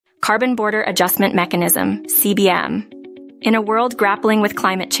Carbon Border Adjustment Mechanism, CBAM. In a world grappling with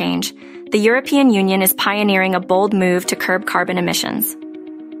climate change, the European Union is pioneering a bold move to curb carbon emissions.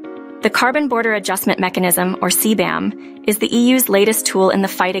 The Carbon Border Adjustment Mechanism, or CBAM, is the EU's latest tool in the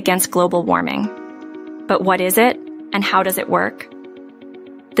fight against global warming. But what is it, and how does it work?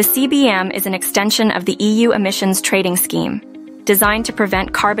 The CBAM is an extension of the EU emissions trading scheme, designed to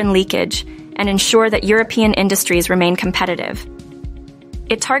prevent carbon leakage and ensure that European industries remain competitive.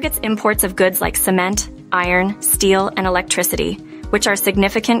 It targets imports of goods like cement, iron, steel, and electricity, which are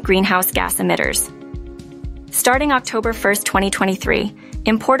significant greenhouse gas emitters. Starting October 1, 2023,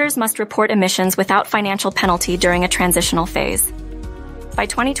 importers must report emissions without financial penalty during a transitional phase. By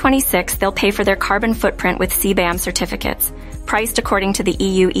 2026, they'll pay for their carbon footprint with CBAM certificates, priced according to the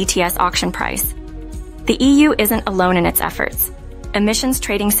EU ETS auction price. The EU isn't alone in its efforts. Emissions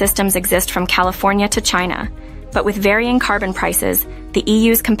trading systems exist from California to China, but with varying carbon prices, the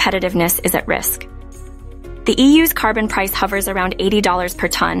EU's competitiveness is at risk. The EU's carbon price hovers around $80 per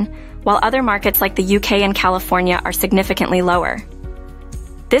ton, while other markets like the UK and California are significantly lower.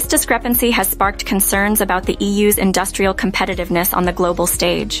 This discrepancy has sparked concerns about the EU's industrial competitiveness on the global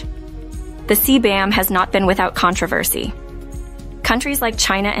stage. The CBAM has not been without controversy. Countries like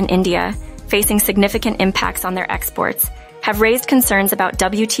China and India, facing significant impacts on their exports, have raised concerns about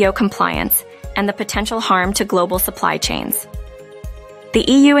WTO compliance and the potential harm to global supply chains. The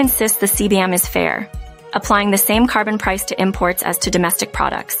EU insists the CBAM is fair, applying the same carbon price to imports as to domestic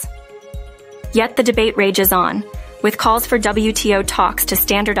products. Yet the debate rages on, with calls for WTO talks to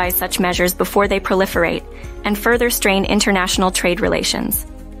standardize such measures before they proliferate and further strain international trade relations.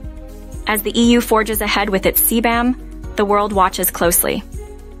 As the EU forges ahead with its CBAM, the world watches closely.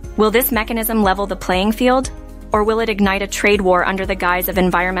 Will this mechanism level the playing field, or will it ignite a trade war under the guise of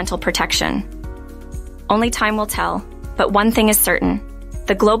environmental protection? Only time will tell, but one thing is certain: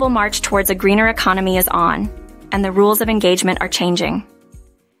 the global march towards a greener economy is on, and the rules of engagement are changing.